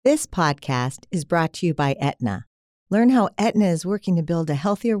This podcast is brought to you by Aetna. Learn how Aetna is working to build a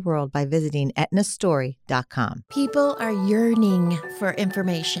healthier world by visiting aetnastory.com. People are yearning for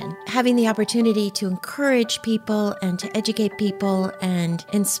information, having the opportunity to encourage people and to educate people and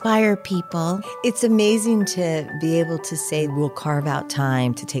inspire people. It's amazing to be able to say we'll carve out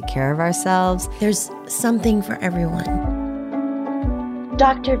time to take care of ourselves. There's something for everyone.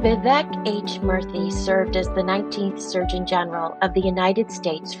 Dr. Vivek H. Murthy served as the 19th Surgeon General of the United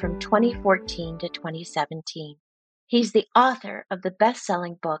States from 2014 to 2017. He's the author of the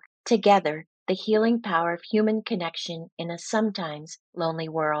best-selling book, Together, The Healing Power of Human Connection in a Sometimes Lonely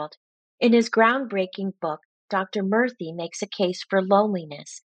World. In his groundbreaking book, Dr. Murthy makes a case for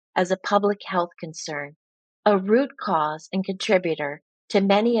loneliness as a public health concern, a root cause and contributor to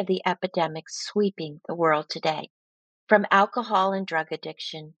many of the epidemics sweeping the world today. From alcohol and drug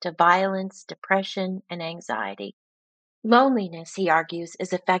addiction to violence, depression, and anxiety. Loneliness, he argues,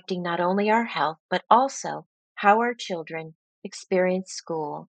 is affecting not only our health, but also how our children experience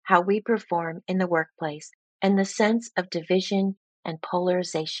school, how we perform in the workplace, and the sense of division and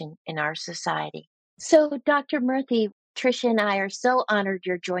polarization in our society. So, Dr. Murthy, Tricia and I are so honored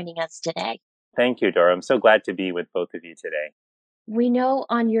you're joining us today. Thank you, Dora. I'm so glad to be with both of you today. We know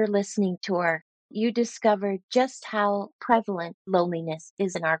on your listening tour, you discovered just how prevalent loneliness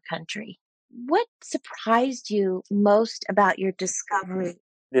is in our country. What surprised you most about your discovery?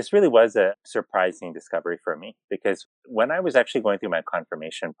 This really was a surprising discovery for me because when I was actually going through my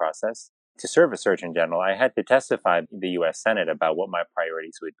confirmation process to serve as Surgeon General, I had to testify in the U.S. Senate about what my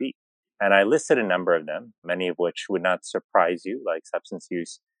priorities would be. And I listed a number of them, many of which would not surprise you, like substance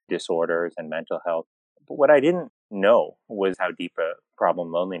use disorders and mental health. But what I didn't know was how deep a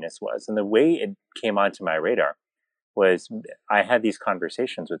problem loneliness was. And the way it came onto my radar was I had these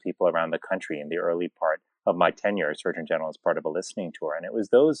conversations with people around the country in the early part of my tenure as Surgeon General as part of a listening tour. And it was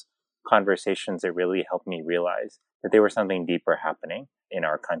those conversations that really helped me realize that there was something deeper happening in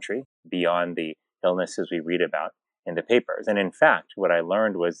our country beyond the illnesses we read about in the papers. And in fact, what I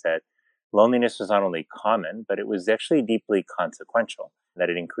learned was that loneliness was not only common, but it was actually deeply consequential, that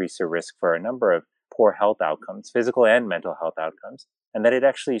it increased the risk for a number of poor health outcomes, physical and mental health outcomes, and that it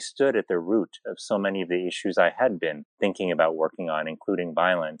actually stood at the root of so many of the issues I had been thinking about working on, including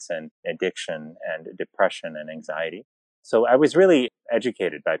violence and addiction and depression and anxiety. So I was really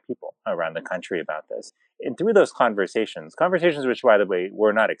educated by people around the country about this. And through those conversations which, by the way,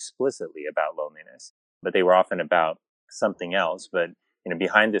 were not explicitly about loneliness, but they were often about something else. But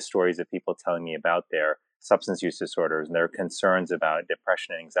behind the stories of people telling me about their substance use disorders and their concerns about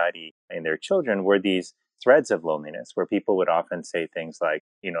depression and anxiety in their children were these threads of loneliness where people would often say things like,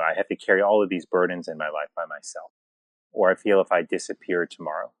 I have to carry all of these burdens in my life by myself. Or I feel if I disappeared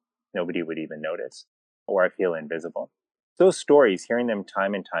tomorrow, nobody would even notice. Or I feel invisible. Those stories, hearing them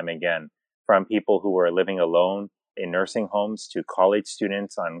time and time again from people who were living alone in nursing homes to college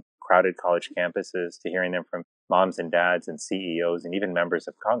students on crowded college campuses to hearing them from moms and dads and CEOs and even members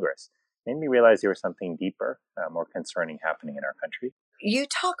of Congress, made me realize there was something deeper, more concerning happening in our country. You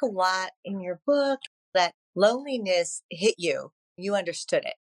talk a lot in your book that loneliness hit you. You understood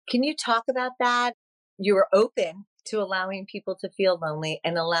it. Can you talk about that? You were open to allowing people to feel lonely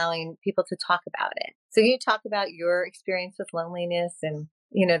and allowing people to talk about it. So you talk about your experience with loneliness and,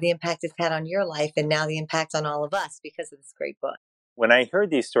 the impact it's had on your life and now the impact on all of us because of this great book. When I heard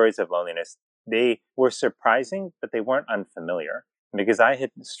these stories of loneliness, they were surprising, but they weren't unfamiliar. Because I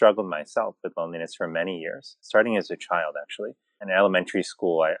had struggled myself with loneliness for many years, starting as a child, actually. In elementary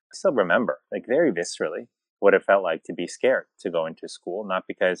school, I still remember, very viscerally, what it felt like to be scared to go into school, not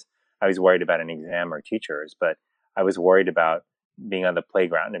because I was worried about an exam or teachers, but I was worried about being on the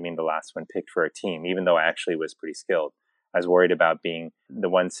playground. The last one picked for a team, even though I actually was pretty skilled. I was worried about being the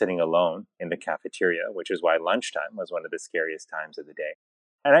one sitting alone in the cafeteria, which is why lunchtime was one of the scariest times of the day.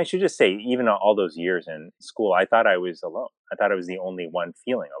 And I should just say, even all those years in school, I thought I was alone. I thought I was the only one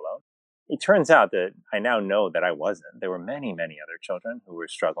feeling alone. It turns out that I now know that I wasn't. There were many, many other children who were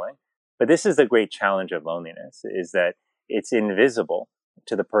struggling. But this is the great challenge of loneliness, is that it's invisible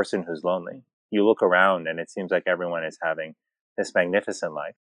to the person who's lonely. You look around and it seems like everyone is having this magnificent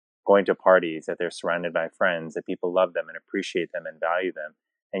life, going to parties, that they're surrounded by friends, that people love them and appreciate them and value them.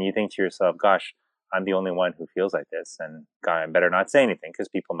 And you think to yourself, gosh, I'm the only one who feels like this. And God, I better not say anything because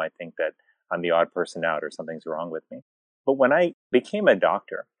people might think that I'm the odd person out or something's wrong with me. But when I became a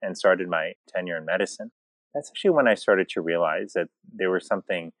doctor and started my tenure in medicine, that's actually when I started to realize that there was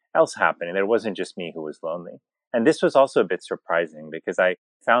something else happening. There wasn't just me who was lonely. And this was also a bit surprising because I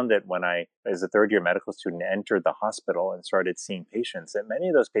found that when I, as a third-year medical student, entered the hospital and started seeing patients, that many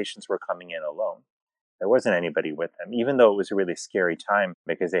of those patients were coming in alone. There wasn't anybody with them, even though it was a really scary time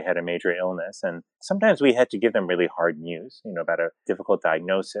because they had a major illness. And sometimes we had to give them really hard news, about a difficult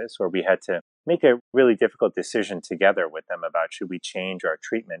diagnosis, or we had to make a really difficult decision together with them about should we change our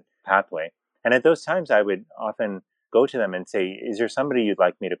treatment pathway. And at those times, I would often go to them and say, is there somebody you'd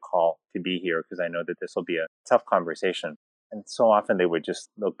like me to call to be here? Because I know that this will be a tough conversation. And so often they would just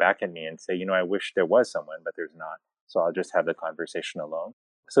look back at me and say, I wish there was someone, but there's not. So I'll just have the conversation alone.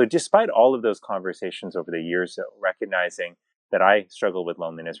 So despite all of those conversations over the years, recognizing that I struggle with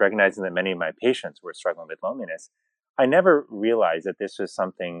loneliness, recognizing that many of my patients were struggling with loneliness, I never realized that this was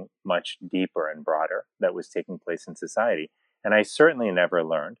something much deeper and broader that was taking place in society. And I certainly never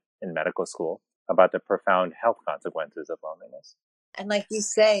learned in medical school about the profound health consequences of loneliness. And like you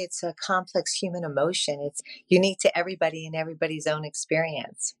say, it's a complex human emotion. It's unique to everybody and everybody's own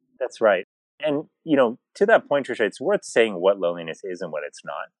experience. That's right. And, to that point, Tricia, it's worth saying what loneliness is and what it's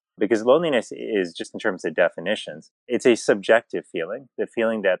not. Because loneliness is, just in terms of definitions, it's a subjective feeling, the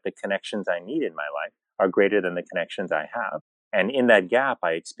feeling that the connections I need in my life are greater than the connections I have. And in that gap,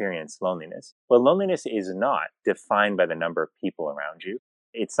 I experience loneliness. But loneliness is not defined by the number of people around you.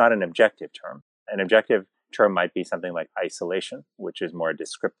 It's not an objective term. An objective term might be something like isolation, which is more a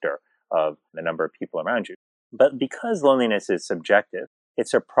descriptor of the number of people around you. But because loneliness is subjective,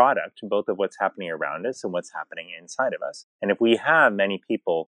 it's a product both of what's happening around us and what's happening inside of us. And if we have many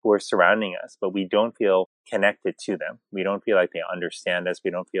people who are surrounding us, but we don't feel connected to them, we don't feel like they understand us, we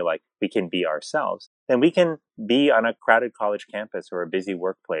don't feel like we can be ourselves, then we can be on a crowded college campus or a busy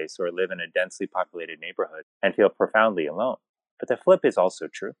workplace or live in a densely populated neighborhood and feel profoundly alone. But the flip is also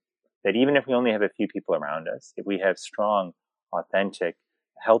true, that even if we only have a few people around us, if we have strong, authentic,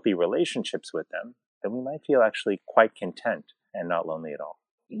 healthy relationships with them, then we might feel actually quite content and not lonely at all.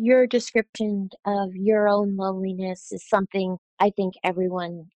 Your description of your own loneliness is something I think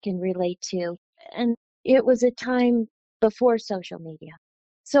everyone can relate to. And it was a time before social media.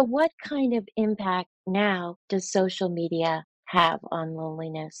 So, what kind of impact now does social media have on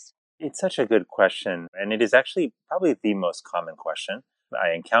loneliness? It's such a good question. And it is actually probably the most common question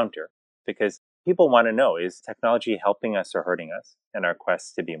I encounter because people want to know, is technology helping us or hurting us in our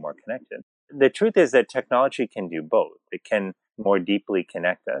quest to be more connected? The truth is that technology can do both. It can more deeply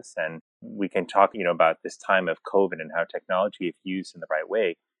connect us. And we can talk, about this time of COVID and how technology, if used in the right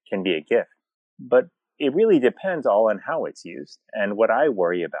way, can be a gift. But it really depends all on how it's used. And what I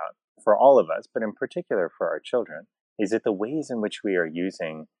worry about for all of us, but in particular for our children, is that the ways in which we are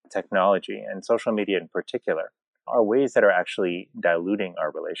using technology and social media in particular are ways that are actually diluting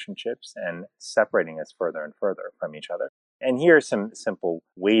our relationships and separating us further and further from each other. And here are some simple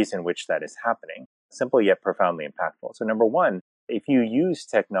ways in which that is happening, simple yet profoundly impactful. So number one, if you use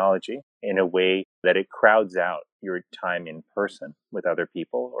technology in a way that it crowds out your time in person with other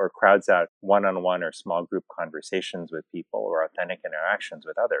people or crowds out one-on-one or small group conversations with people or authentic interactions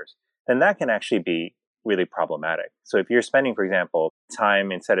with others, then that can actually be really problematic. So if you're spending, for example,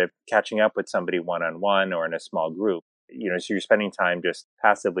 time instead of catching up with somebody one-on-one or in a small group, so you're spending time just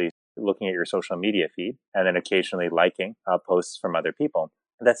passively looking at your social media feed and then occasionally liking posts from other people.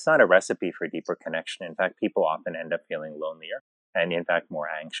 That's not a recipe for deeper connection. In fact, people often end up feeling lonelier and in fact more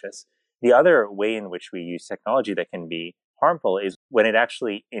anxious. The other way in which we use technology that can be harmful is when it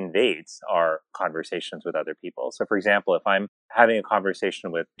actually invades our conversations with other people. So for example, if I'm having a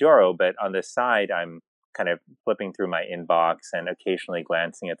conversation with Doro, but on the side, I'm kind of flipping through my inbox and occasionally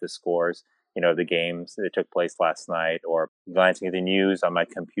glancing at the scores, the games that took place last night, or glancing at the news on my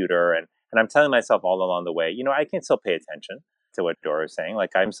computer. And I'm telling myself all along the way, I can still pay attention to what Dora is saying, like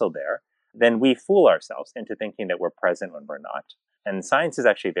I'm still there. Then we fool ourselves into thinking that we're present when we're not. And science is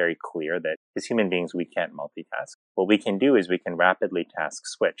actually very clear that as human beings, we can't multitask. What we can do is we can rapidly task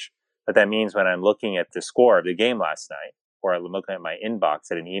switch. But that means when I'm looking at the score of the game last night, or I'm looking at my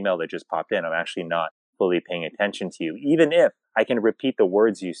inbox at an email that just popped in, I'm actually not fully paying attention to you, even if I can repeat the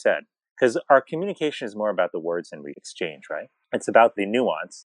words you said. Because our communication is more about the words than we exchange, right? It's about the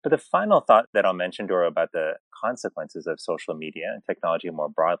nuance. But the final thought that I'll mention, Dora, about the consequences of social media and technology more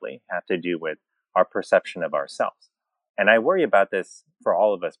broadly have to do with our perception of ourselves. And I worry about this for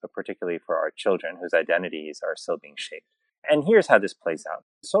all of us, but particularly for our children whose identities are still being shaped. And here's how this plays out.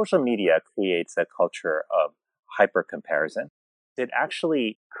 Social media creates a culture of hyper comparison. It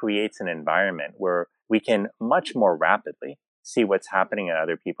actually creates an environment where we can much more rapidly see what's happening in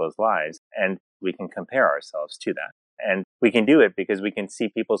other people's lives, and we can compare ourselves to that. And we can do it because we can see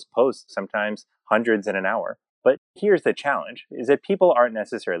people's posts, sometimes hundreds in an hour. But here's the challenge, is that people aren't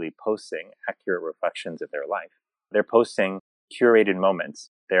necessarily posting accurate reflections of their life. They're posting curated moments,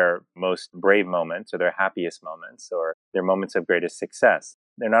 their most brave moments or their happiest moments or their moments of greatest success.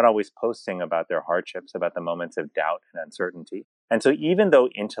 They're not always posting about their hardships, about the moments of doubt and uncertainty. And so even though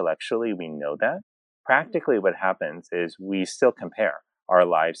intellectually we know that, practically what happens is we still compare our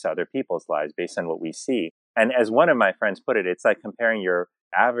lives to other people's lives based on what we see. And as one of my friends put it, it's like comparing your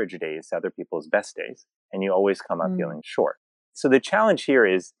average days to other people's best days, and you always come up feeling short. So the challenge here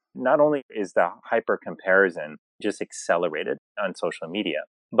is not only is the hyper comparison just accelerated on social media,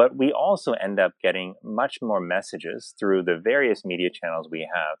 but we also end up getting much more messages through the various media channels we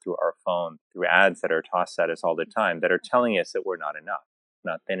have, through our phone, through ads that are tossed at us all the time that are telling us that we're not enough,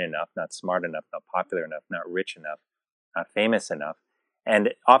 not thin enough, not smart enough, not popular enough, not rich enough, not famous enough. And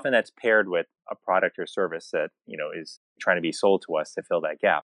often that's paired with a product or service that, is trying to be sold to us to fill that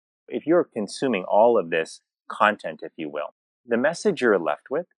gap. If you're consuming all of this content, if you will, the message you're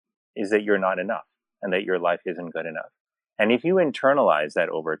left with is that you're not enough and that your life isn't good enough. And if you internalize that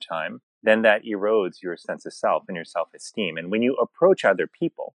over time, then that erodes your sense of self and your self-esteem. And when you approach other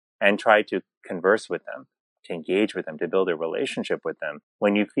people and try to converse with them, to engage with them, to build a relationship with them,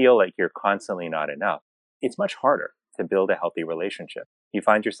 when you feel like you're constantly not enough, it's much harder to build a healthy relationship. You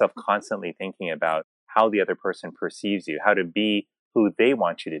find yourself constantly thinking about how the other person perceives you, how to be who they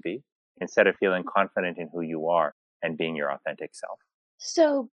want you to be, instead of feeling confident in who you are and being your authentic self.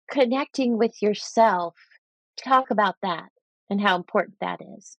 So, connecting with yourself, talk about that and how important that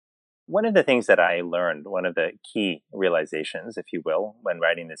is. One of the things that I learned, one of the key realizations, if you will, when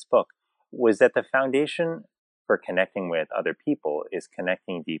writing this book, was that the foundation for connecting with other people is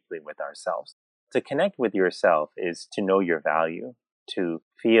connecting deeply with ourselves. To connect with yourself is to know your value, to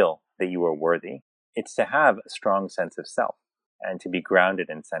feel that you are worthy. It's to have a strong sense of self and to be grounded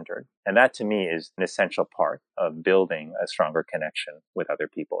and centered. And that to me is an essential part of building a stronger connection with other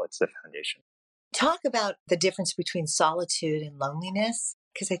people. It's the foundation. Talk about the difference between solitude and loneliness,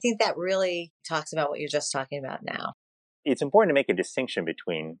 because I think that really talks about what you're just talking about now. It's important to make a distinction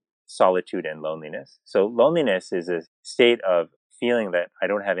between solitude and loneliness. So loneliness is a state of feeling that I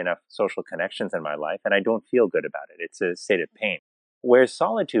don't have enough social connections in my life and I don't feel good about it. It's a state of pain. Whereas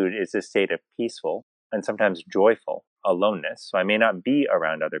solitude is a state of peaceful and sometimes joyful aloneness. So I may not be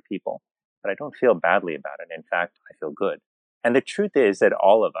around other people, but I don't feel badly about it. In fact, I feel good. And the truth is that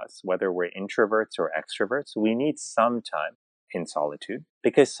all of us, whether we're introverts or extroverts, we need some time in solitude,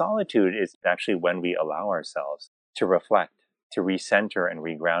 because solitude is actually when we allow ourselves to reflect, to recenter and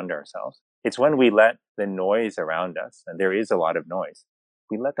reground ourselves. It's when we let the noise around us, and there is a lot of noise,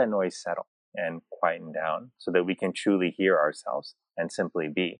 we let that noise settle and quieten down so that we can truly hear ourselves and simply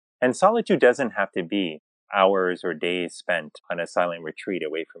be. And solitude doesn't have to be hours or days spent on a silent retreat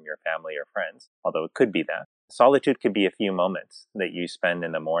away from your family or friends, although it could be that. Solitude could be a few moments that you spend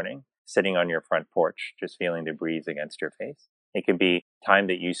in the morning, sitting on your front porch, just feeling the breeze against your face. It could be time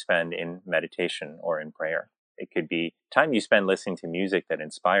that you spend in meditation or in prayer. It could be time you spend listening to music that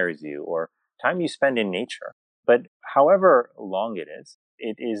inspires you, or time you spend in nature. But however long it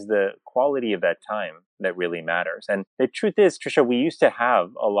is the quality of that time that really matters. And the truth is, Trisha, we used to have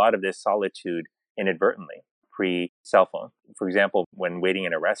a lot of this solitude inadvertently, pre-cell phone. For example, when waiting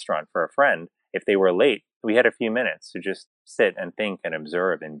in a restaurant for a friend, if they were late, we had a few minutes to just sit and think and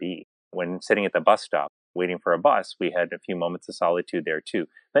observe and be. When sitting at the bus stop, waiting for a bus, we had a few moments of solitude there too.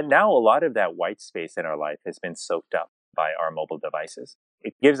 But now a lot of that white space in our life has been soaked up by our mobile devices.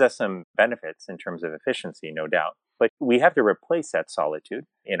 It gives us some benefits in terms of efficiency, no doubt. But we have to replace that solitude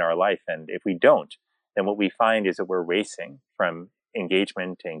in our life. And if we don't, then what we find is that we're racing from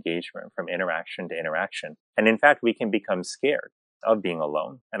engagement to engagement, from interaction to interaction. And in fact, we can become scared of being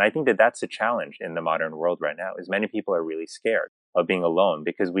alone. And I think that that's a challenge in the modern world right now, is many people are really scared of being alone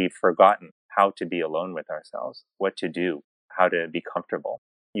because we've forgotten how to be alone with ourselves, what to do, how to be comfortable,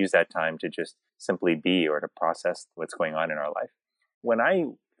 use that time to just simply be or to process what's going on in our life. When I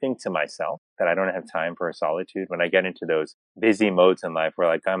think to myself that I don't have time for solitude, when I get into those busy modes in life where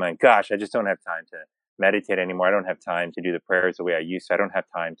like, oh my gosh, I just don't have time to meditate anymore. I don't have time to do the prayers the way I used to. I don't have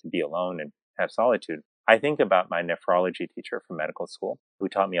time to be alone and have solitude. I think about my nephrology teacher from medical school who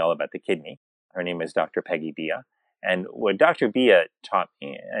taught me all about the kidney. Her name is Dr. Peggy Bia. And what Dr. Bia taught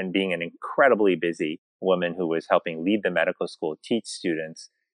me, and being an incredibly busy woman who was helping lead the medical school, teach students,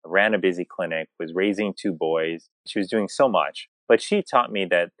 ran a busy clinic, was raising two boys, she was doing so much. But she taught me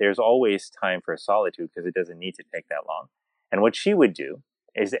that there's always time for solitude because it doesn't need to take that long. And what she would do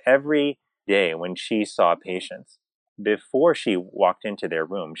is every day when she saw patients, before she walked into their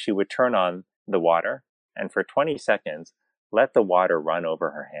room, she would turn on the water and for 20 seconds, let the water run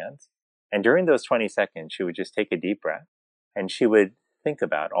over her hands. And during those 20 seconds, she would just take a deep breath and she would think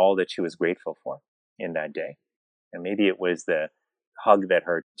about all that she was grateful for in that day. And maybe it was the hug that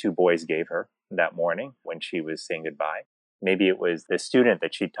her two boys gave her that morning when she was saying goodbye. Maybe it was the student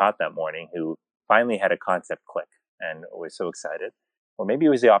that she taught that morning who finally had a concept click and was so excited. Or maybe it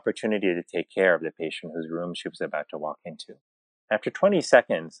was the opportunity to take care of the patient whose room she was about to walk into. After 20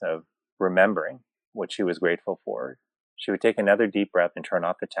 seconds of remembering what she was grateful for, she would take another deep breath and turn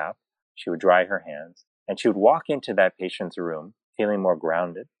off the tap. She would dry her hands, and she would walk into that patient's room feeling more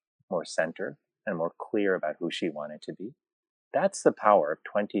grounded, more centered, and more clear about who she wanted to be. That's the power of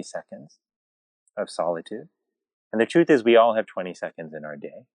 20 seconds of solitude. And the truth is, we all have 20 seconds in our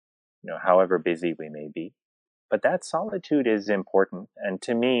day, however busy we may be. But that solitude is important. And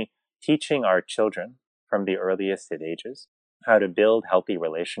to me, teaching our children from the earliest of ages how to build healthy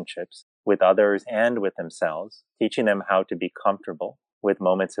relationships with others and with themselves, teaching them how to be comfortable with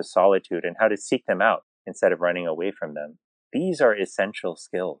moments of solitude and how to seek them out instead of running away from them. These are essential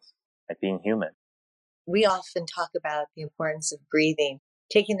skills at being human. We often talk about the importance of breathing,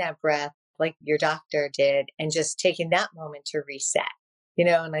 taking that breath like your doctor did, and just taking that moment to reset.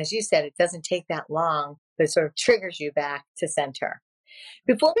 And as you said, it doesn't take that long, but it sort of triggers you back to center.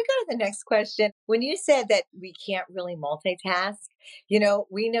 Before we go to the next question, when you said that we can't really multitask,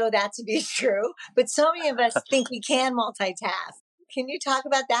 we know that to be true, but so many of us think we can multitask. Can you talk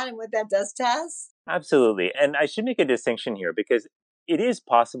about that and what that does to us? Absolutely. And I should make a distinction here because it is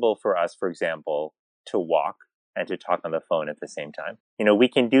possible for us, for example, to walk and to talk on the phone at the same time. We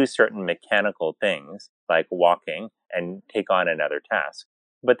can do certain mechanical things like walking and take on another task.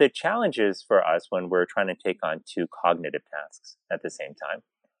 But the challenge is for us when we're trying to take on two cognitive tasks at the same time.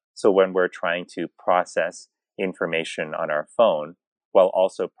 So when we're trying to process information on our phone while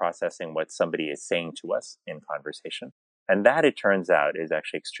also processing what somebody is saying to us in conversation. And that, it turns out, is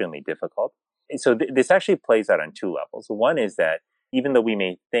actually extremely difficult. So this actually plays out on two levels. One is that even though we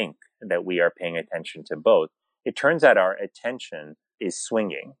may think that we are paying attention to both, it turns out our attention is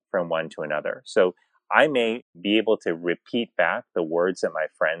swinging from one to another. So I may be able to repeat back the words that my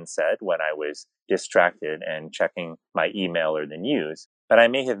friend said when I was distracted and checking my email or the news, but I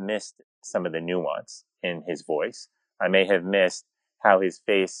may have missed some of the nuance in his voice. I may have missed how his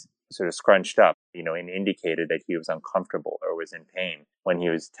face sort of scrunched up, and indicated that he was uncomfortable or was in pain when he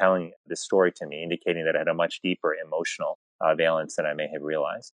was telling the story to me, indicating that it had a much deeper emotional valence than I may have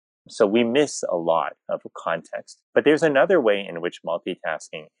realized. So we miss a lot of context. But there's another way in which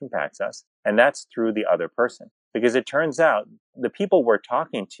multitasking impacts us, and that's through the other person. Because it turns out the people we're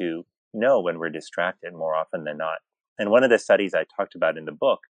talking to know when we're distracted more often than not. And one of the studies I talked about in the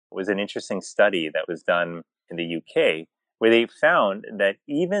book was an interesting study that was done in the UK, where they found that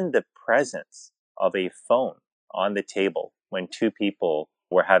even the presence of a phone on the table when two people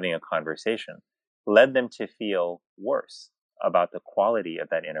were having a conversation led them to feel worse about the quality of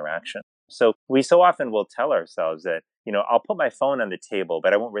that interaction. So we so often will tell ourselves that, I'll put my phone on the table,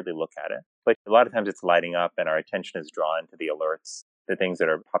 but I won't really look at it. But a lot of times it's lighting up and our attention is drawn to the alerts, the things that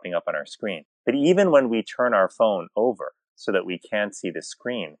are popping up on our screen. But even when we turn our phone over so that we can't see the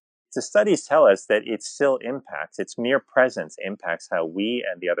screen, the studies tell us that it still impacts, its mere presence impacts how we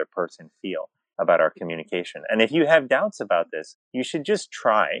and the other person feel about our communication. And if you have doubts about this, you should just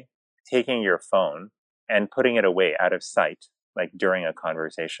try taking your phone and putting it away out of sight, like during a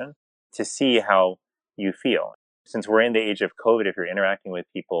conversation, to see how you feel. Since we're in the age of COVID, if you're interacting with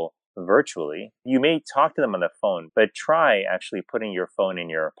people virtually, you may talk to them on the phone, but try actually putting your phone in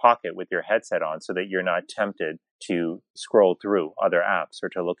your pocket with your headset on so that you're not tempted to scroll through other apps or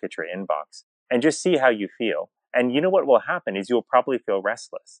to look at your inbox, and just see how you feel. And what will happen is you'll probably feel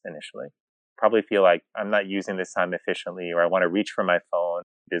restless initially. Probably feel like I'm not using this time efficiently, or I want to reach for my phone.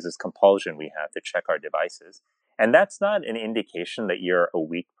 There's this compulsion we have to check our devices. And that's not an indication that you're a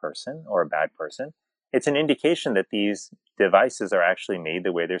weak person or a bad person. It's an indication that these devices are actually made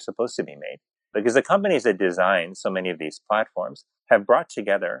the way they're supposed to be made. Because the companies that design so many of these platforms have brought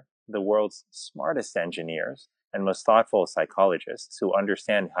together the world's smartest engineers and most thoughtful psychologists who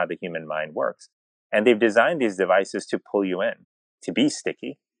understand how the human mind works. And they've designed these devices to pull you in, to be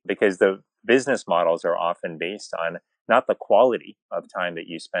sticky, because the business models are often based on not the quality of time that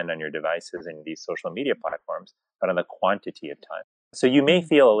you spend on your devices and these social media platforms, but on the quantity of time. So you may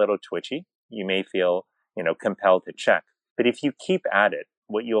feel a little twitchy. You may feel, compelled to check. But if you keep at it,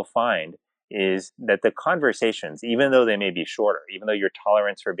 what you'll find is that the conversations, even though they may be shorter, even though your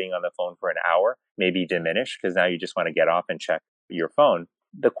tolerance for being on the phone for an hour may be diminished because now you just want to get off and check your phone,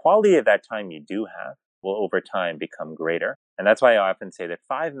 the quality of that time you do have will over time become greater. And that's why I often say that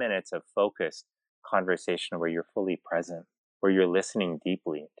 5 minutes of focused conversation where you're fully present, where you're listening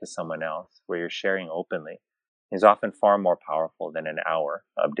deeply to someone else, where you're sharing openly, is often far more powerful than an hour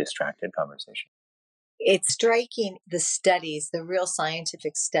of distracted conversation. It's striking, the studies, the real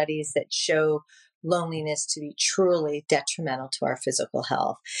scientific studies that show loneliness to be truly detrimental to our physical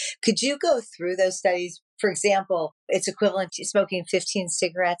health. Could you go through those studies? For example, it's equivalent to smoking 15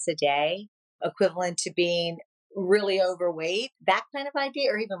 cigarettes a day, equivalent to being really overweight, that kind of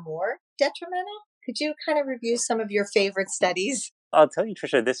idea, or even more detrimental? Could you kind of review some of your favorite studies? I'll tell you,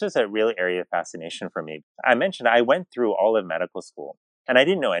 Trisha, this was a real area of fascination for me. I mentioned I went through all of medical school and I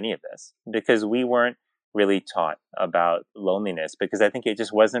didn't know any of this because we weren't really taught about loneliness because I think it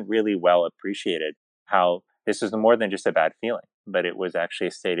just wasn't really well appreciated how this was more than just a bad feeling, but it was actually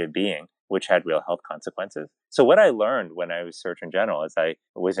a state of being which had real health consequences. So what I learned when I was Surgeon General as I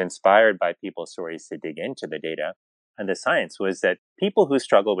was inspired by people's stories to dig into the data and the science was that people who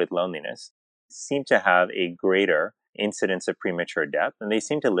struggle with loneliness seem to have a greater incidence of premature death, and they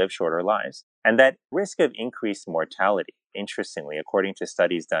seem to live shorter lives. And that risk of increased mortality, interestingly, according to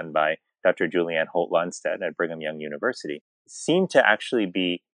studies done by Dr. Julianne Holt-Lunstead at Brigham Young University, seemed to actually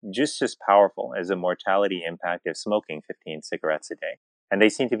be just as powerful as the mortality impact of smoking 15 cigarettes a day. And they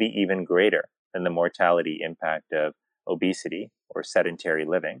seem to be even greater than the mortality impact of obesity or sedentary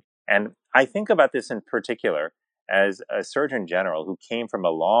living. And I think about this in particular as a Surgeon General who came from a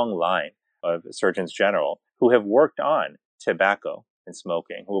long line of surgeons general who have worked on tobacco and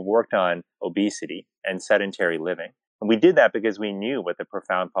smoking, who have worked on obesity and sedentary living. And we did that because we knew what the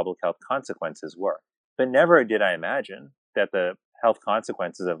profound public health consequences were. But never did I imagine that the health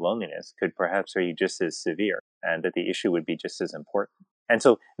consequences of loneliness could perhaps be just as severe and that the issue would be just as important. And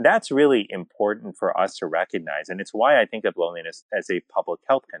so that's really important for us to recognize. And it's why I think of loneliness as a public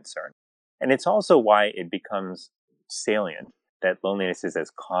health concern. And it's also why it becomes salient that loneliness is as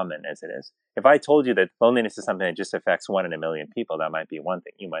common as it is. If I told you that loneliness is something that just affects 1 in a million people, that might be one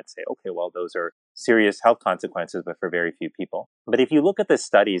thing. You might say, okay, well, those are serious health consequences, but for very few people. But if you look at the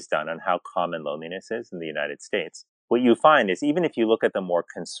studies done on how common loneliness is in the United States, what you find is even if you look at the more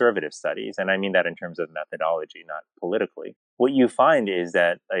conservative studies, and I mean that in terms of methodology, not politically, what you find is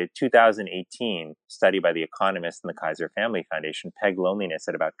that a 2018 study by The Economist and the Kaiser Family Foundation pegged loneliness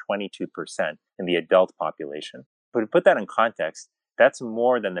at about 22% in the adult population. But to put that in context, that's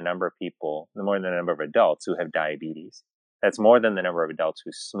more than the number of people, more than the number of adults who have diabetes. That's more than the number of adults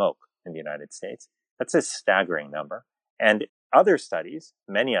who smoke in the United States. That's a staggering number. And other studies,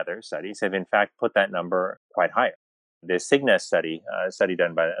 many other studies, have in fact put that number quite higher. The Cigna study, a study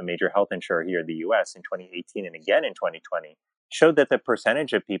done by a major health insurer here in the US in 2018 and again in 2020, showed that the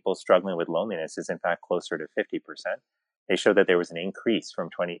percentage of people struggling with loneliness is in fact closer to 50%. They showed that there was an increase from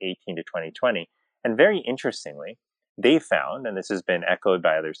 2018 to 2020. And very interestingly, they found, and this has been echoed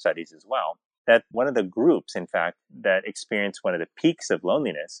by other studies as well, that one of the groups, in fact, that experienced one of the peaks of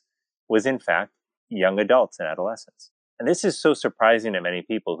loneliness was, in fact, young adults and adolescents. And this is so surprising to many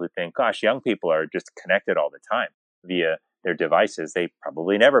people who think, gosh, young people are just connected all the time via their devices. They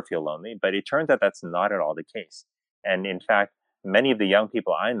probably never feel lonely, but it turns out that's not at all the case. And in fact, many of the young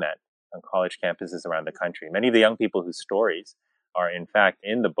people I met on college campuses around the country, many of the young people whose stories are, in fact,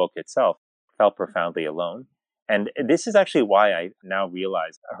 in the book itself, felt profoundly alone. And this is actually why I now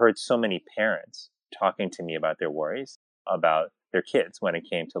realize I heard so many parents talking to me about their worries about their kids when it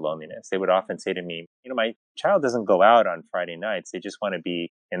came to loneliness. They would often say to me, my child doesn't go out on Friday nights. They just want to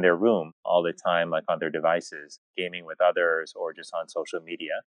be in their room all the time, like on their devices, gaming with others or just on social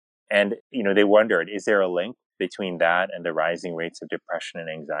media. And, they wondered, is there a link between that and the rising rates of depression and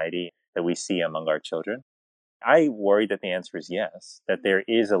anxiety that we see among our children? I worry that the answer is yes, that there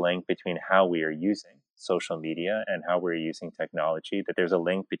is a link between how we are using social media and how we're using technology, that there's a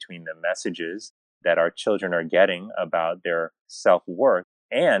link between the messages that our children are getting about their self-worth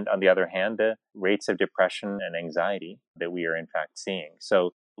and, on the other hand, the rates of depression and anxiety that we are in fact seeing.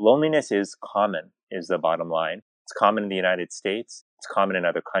 So loneliness is common, is the bottom line. It's common in the United States. It's common in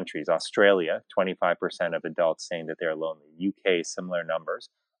other countries. Australia, 25% of adults saying that they're lonely. UK, similar numbers.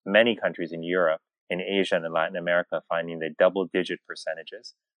 Many countries in Europe, in Asia and in Latin America, finding that double-digit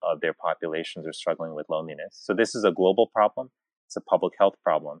percentages of their populations are struggling with loneliness. So this is a global problem. It's a public health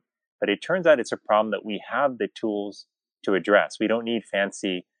problem. But it turns out it's a problem that we have the tools to address. We don't need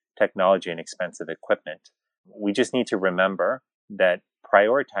fancy technology and expensive equipment. We just need to remember that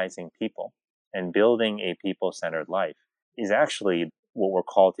prioritizing people and building a people-centered life is actually what we're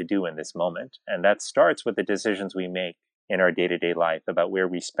called to do in this moment. And that starts with the decisions we make in our day-to-day life about where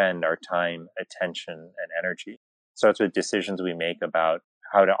we spend our time, attention, and energy. It starts with decisions we make about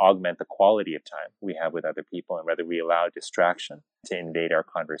how to augment the quality of time we have with other people and whether we allow distraction to invade our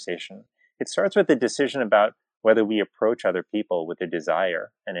conversation. It starts with the decision about whether we approach other people with a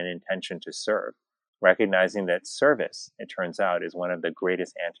desire and an intention to serve, recognizing that service, it turns out, is one of the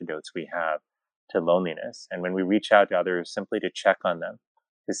greatest antidotes we have to loneliness. And when we reach out to others simply to check on them,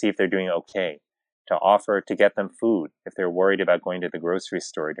 to see if they're doing okay, to offer to get them food if they're worried about going to the grocery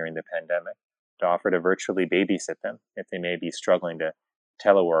store during the pandemic, to offer to virtually babysit them if they may be struggling to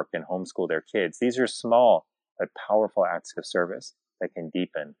telework and homeschool their kids. These are small but powerful acts of service that can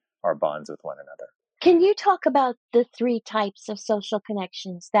deepen our bonds with one another. Can you talk about the three types of social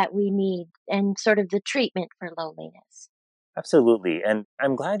connections that we need and sort of the treatment for loneliness? Absolutely. And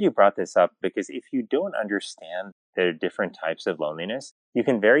I'm glad you brought this up because if you don't understand the different types of loneliness, you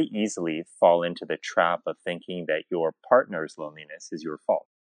can very easily fall into the trap of thinking that your partner's loneliness is your fault,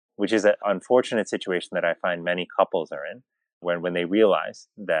 which is an unfortunate situation that I find many couples are in when they realize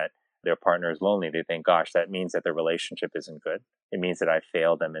that their partner is lonely. They think, gosh, that means that the relationship isn't good. It means that I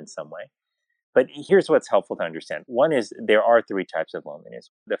failed them in some way. But here's what's helpful to understand. One is there are three types of loneliness.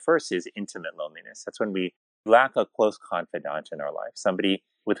 The first is intimate loneliness. That's when we lack a close confidant in our life, somebody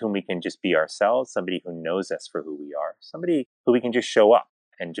with whom we can just be ourselves, somebody who knows us for who we are, somebody who we can just show up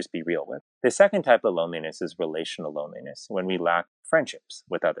and just be real with. The second type of loneliness is relational loneliness, when we lack friendships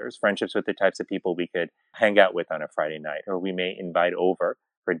with others, friendships with the types of people we could hang out with on a Friday night, or we may invite over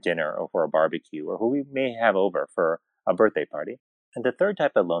for dinner or for a barbecue, or who we may have over for a birthday party. And the third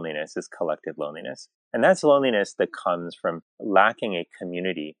type of loneliness is collective loneliness. And that's loneliness that comes from lacking a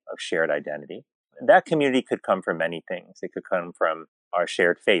community of shared identity. That community could come from many things. It could come from our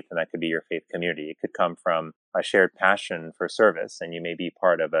shared faith, and that could be your faith community. It could come from a shared passion for service, and you may be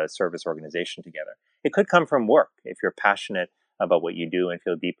part of a service organization together. It could come from work, if you're passionate about what you do and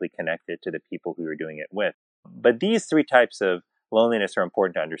feel deeply connected to the people who you're doing it with. But these three types of loneliness are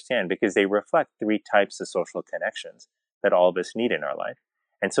important to understand because they reflect three types of social connections that all of us need in our life.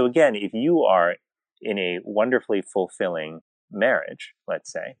 And so again, if you are in a wonderfully fulfilling marriage,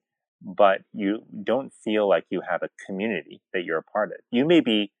 let's say, but you don't feel like you have a community that you're a part of, you may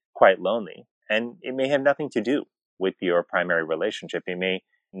be quite lonely, and it may have nothing to do with your primary relationship. It may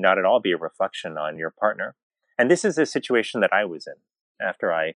not at all be a reflection on your partner. And this is a situation that I was in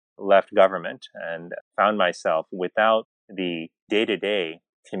after I left government and found myself without the day-to-day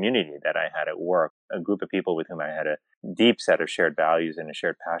community that I had at work, a group of people with whom I had a deep set of shared values and a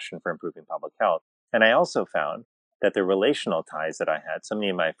shared passion for improving public health. And I also found that the relational ties that I had, so many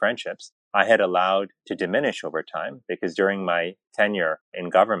of my friendships, I had allowed to diminish over time because during my tenure in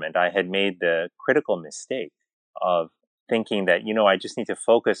government, I had made the critical mistake of thinking that, I just need to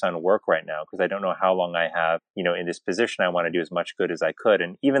focus on work right now because I don't know how long I have, in this position. I want to do as much good as I could.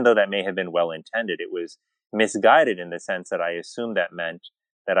 And even though that may have been well intended, it was misguided in the sense that I assumed that meant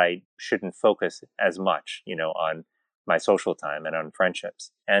that I shouldn't focus as much, on my social time and on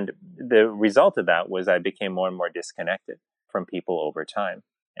friendships. And the result of that was I became more and more disconnected from people over time.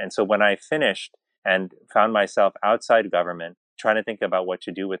 And so when I finished and found myself outside government, trying to think about what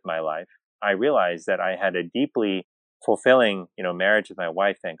to do with my life, I realized that I had a deeply fulfilling, marriage with my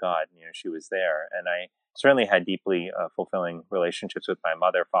wife. Thank God, she was there. And I certainly had deeply fulfilling relationships with my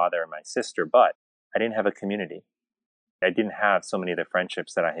mother, father, and my sister, but I didn't have a community. I didn't have so many of the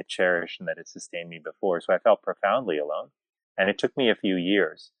friendships that I had cherished and that had sustained me before. So I felt profoundly alone. And it took me a few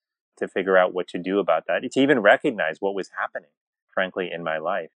years to figure out what to do about that, to even recognize what was happening, frankly, in my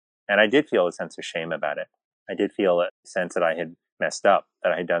life. And I did feel a sense of shame about it. I did feel a sense that I had messed up,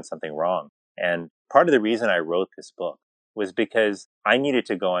 that I had done something wrong. And part of the reason I wrote this book was because I needed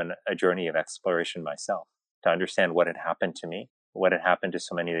to go on a journey of exploration myself to understand what had happened to me, what had happened to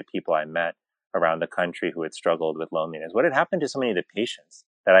so many of the people I met around the country who had struggled with loneliness, what had happened to so many of the patients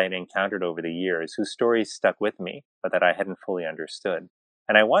that I had encountered over the years whose stories stuck with me, but that I hadn't fully understood.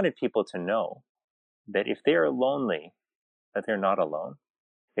 And I wanted people to know that if they are lonely, that they're not alone.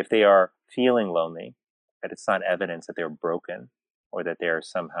 If they are feeling lonely, that it's not evidence that they're broken or that they are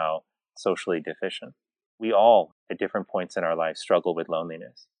somehow socially deficient. We all, at different points in our life, struggle with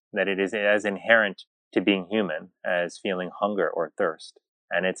loneliness, that it is as inherent to being human as feeling hunger or thirst.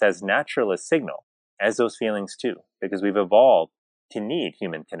 And it's as natural a signal as those feelings too, because we've evolved to need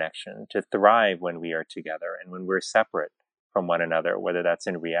human connection, to thrive when we are together and when we're separate from one another, whether that's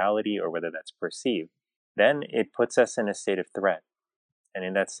in reality or whether that's perceived. Then it puts us in a state of threat. And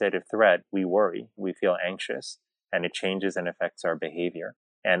in that state of threat, we worry, we feel anxious, and it changes and affects our behavior.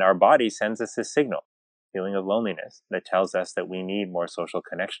 And our body sends us a signal, feeling of loneliness, that tells us that we need more social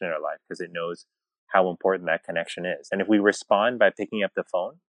connection in our life because it knows how important that connection is. And if we respond by picking up the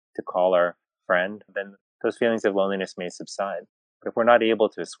phone to call our friend, then those feelings of loneliness may subside. But if we're not able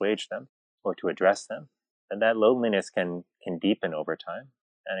to assuage them or to address them, then that loneliness can deepen over time.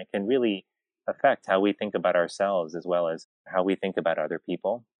 And it can really affect how we think about ourselves as well as how we think about other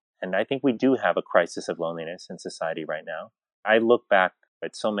people. And I think we do have a crisis of loneliness in society right now. I look back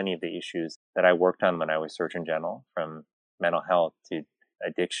at so many of the issues that I worked on when I was Surgeon General, from mental health to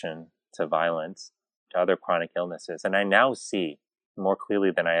addiction to violence, to other chronic illnesses. And I now see more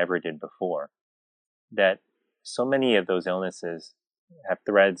clearly than I ever did before that so many of those illnesses have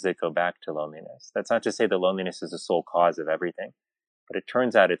threads that go back to loneliness. That's not to say that loneliness is the sole cause of everything, but it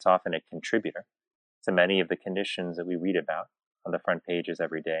turns out it's often a contributor to many of the conditions that we read about on the front pages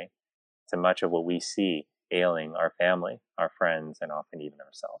every day, to much of what we see ailing our family, our friends, and often even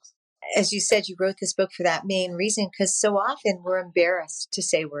ourselves. As you said, you wrote this book for that main reason, because so often we're embarrassed to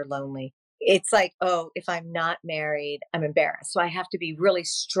say we're lonely. It's like, oh, if I'm not married, I'm embarrassed. So I have to be really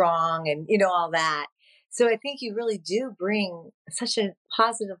strong and, all that. So I think you really do bring such a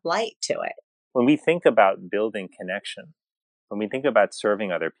positive light to it. When we think about building connection, when we think about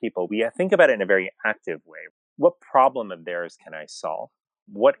serving other people, we think about it in a very active way. What problem of theirs can I solve?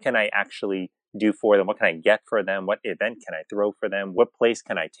 What can I actually do for them? What can I get for them? What event can I throw for them? What place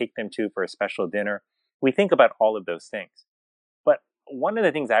can I take them to for a special dinner? We think about all of those things. But one of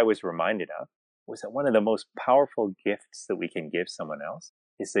the things I was reminded of was that one of the most powerful gifts that we can give someone else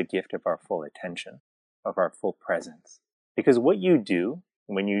is the gift of our full attention, of our full presence. Because what you do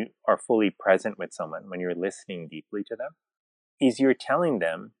when you are fully present with someone, when you're listening deeply to them, is you're telling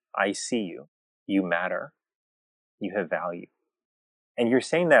them, I see you, you matter, you have value. And you're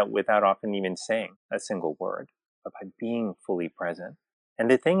saying that without often even saying a single word, but by being fully present. And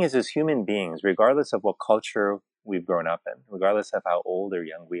the thing is, as human beings, regardless of what culture we've grown up in, regardless of how old or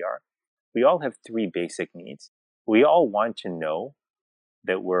young we are, we all have three basic needs. We all want to know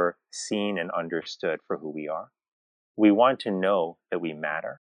that we're seen and understood for who we are. We want to know that we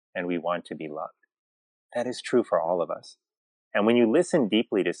matter, and we want to be loved. That is true for all of us. And when you listen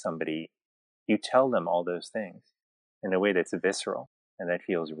deeply to somebody, you tell them all those things in a way that's visceral and that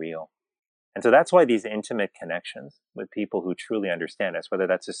feels real. And so that's why these intimate connections with people who truly understand us, whether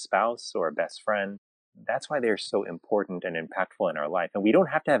that's a spouse or a best friend, that's why they're so important and impactful in our life. And we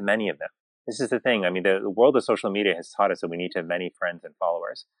don't have to have many of them. This is the thing. I mean, the world of social media has taught us that we need to have many friends and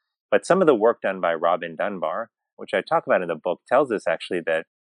followers. But some of the work done by Robin Dunbar, which I talk about in the book, tells us actually that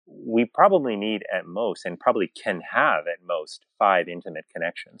we probably need at most, and probably can have at most, 5 intimate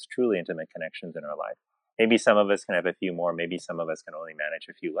connections, truly intimate connections in our life. Maybe some of us can have a few more. Maybe some of us can only manage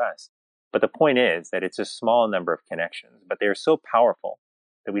a few less. But the point is that it's a small number of connections, but they're so powerful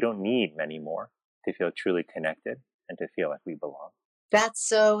that we don't need many more to feel truly connected and to feel like we belong. That's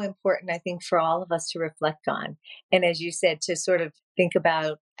so important, I think, for all of us to reflect on. And as you said, to sort of think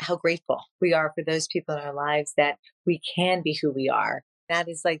about how grateful we are for those people in our lives, that we can be who we are. That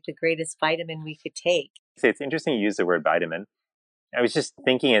is like the greatest vitamin we could take. So it's interesting you use the word vitamin. I was just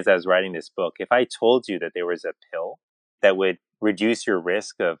thinking as I was writing this book, if I told you that there was a pill that would reduce your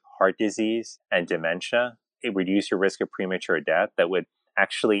risk of heart disease and dementia, it would reduce your risk of premature death, that would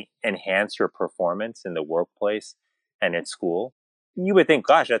actually enhance your performance in the workplace and at school, you would think,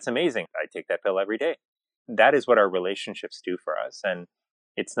 gosh, that's amazing. I take that pill every day. That is what our relationships do for us. And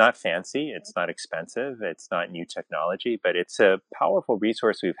it's not fancy. It's not expensive. It's not new technology, but it's a powerful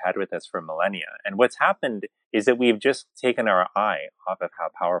resource we've had with us for millennia. And what's happened is that we've just taken our eye off of how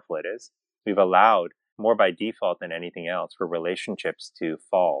powerful it is. We've allowed, more by default than anything else, for relationships to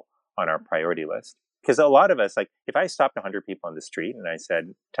fall on our priority list. Because a lot of us, like if I stopped 100 people on the street and I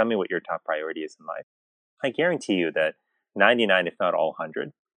said, tell me what your top priority is in life, I guarantee you that 99, if not all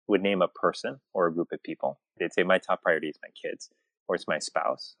 100, would name a person or a group of people. They'd say, my top priority is my kids, or it's my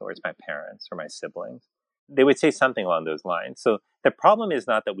spouse, or it's my parents, or my siblings. They would say something along those lines. So the problem is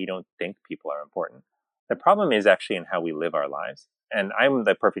not that we don't think people are important. The problem is actually in how we live our lives. And I'm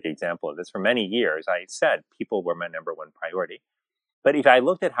the perfect example of this. For many years, I said people were my number one priority. But if I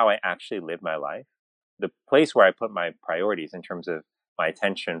looked at how I actually lived my life, the place where I put my priorities in terms of my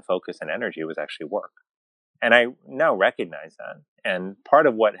attention, focus, and energy was actually work. And I now recognize that. And part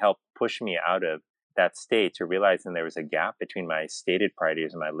of what helped push me out of that state to realizing there was a gap between my stated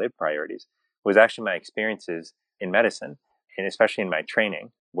priorities and my lived priorities was actually my experiences in medicine, and especially in my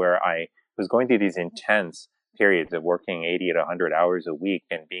training, where I was going through these intense periods of working 80 to 100 hours a week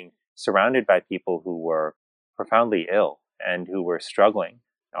and being surrounded by people who were profoundly ill and who were struggling,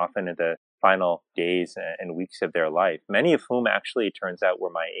 often in the final days and weeks of their life, many of whom actually, it turns out,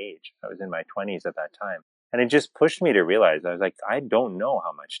 were my age. I was in my 20s at that time. And it just pushed me to realize, I was like, I don't know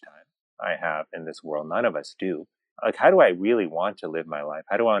how much time I have in this world. None of us do. Like, how do I really want to live my life?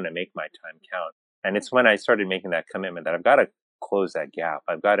 How do I want to make my time count? And it's when I started making that commitment that I've got to close that gap.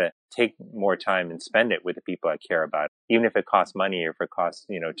 I've got to take more time and spend it with the people I care about, even if it costs money or if it costs,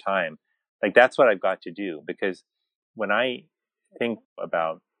 time. Like, that's what I've got to do. Because when I think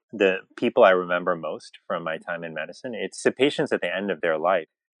about the people I remember most from my time in medicine, it's the patients at the end of their life.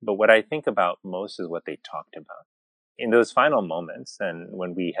 But what I think about most is what they talked about. In those final moments, and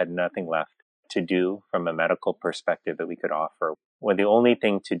when we had nothing left to do from a medical perspective that we could offer, when the only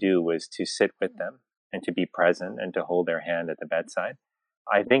thing to do was to sit with them and to be present and to hold their hand at the bedside,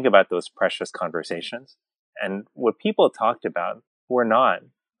 I think about those precious conversations. And what people talked about were not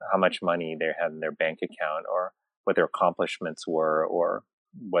how much money they had in their bank account or what their accomplishments were or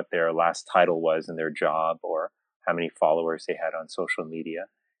what their last title was in their job or how many followers they had on social media.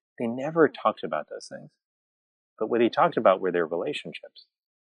 They never talked about those things. But what they talked about were their relationships,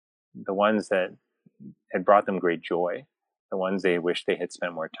 the ones that had brought them great joy, the ones they wished they had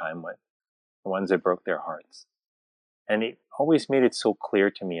spent more time with, the ones that broke their hearts. And it always made it so clear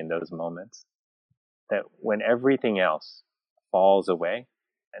to me in those moments that when everything else falls away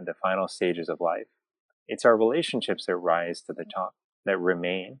in the final stages of life, it's our relationships that rise to the top, that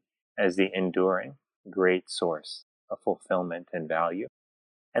remain as the enduring great source of fulfillment and value.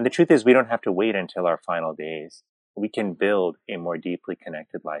 And the truth is, we don't have to wait until our final days. We can build a more deeply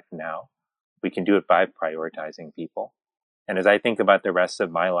connected life now. We can do it by prioritizing people. And as I think about the rest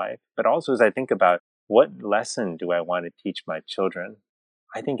of my life, but also as I think about what lesson do I want to teach my children,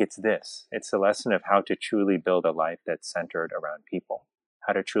 I think it's this. It's the lesson of how to truly build a life that's centered around people,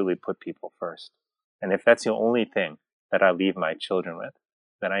 how to truly put people first. And if that's the only thing that I leave my children with,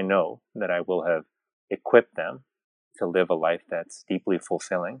 then I know that I will have equipped them to live a life that's deeply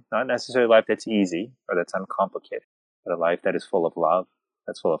fulfilling, not necessarily a life that's easy or that's uncomplicated, but a life that is full of love,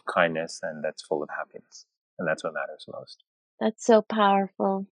 that's full of kindness, and that's full of happiness. And that's what matters most. That's so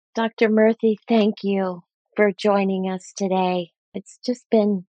powerful. Dr. Murthy, thank you for joining us today. It's just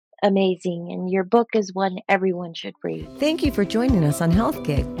been amazing, and your book is one everyone should read. Thank you for joining us on Health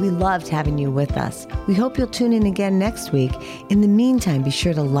Gig. We loved having you with us. We hope you'll tune in again next week. In the meantime, be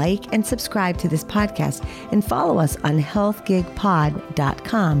sure to like and subscribe to this podcast and follow us on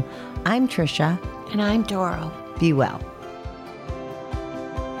healthgigpod.com. I'm Trisha. And I'm Doro. Be well.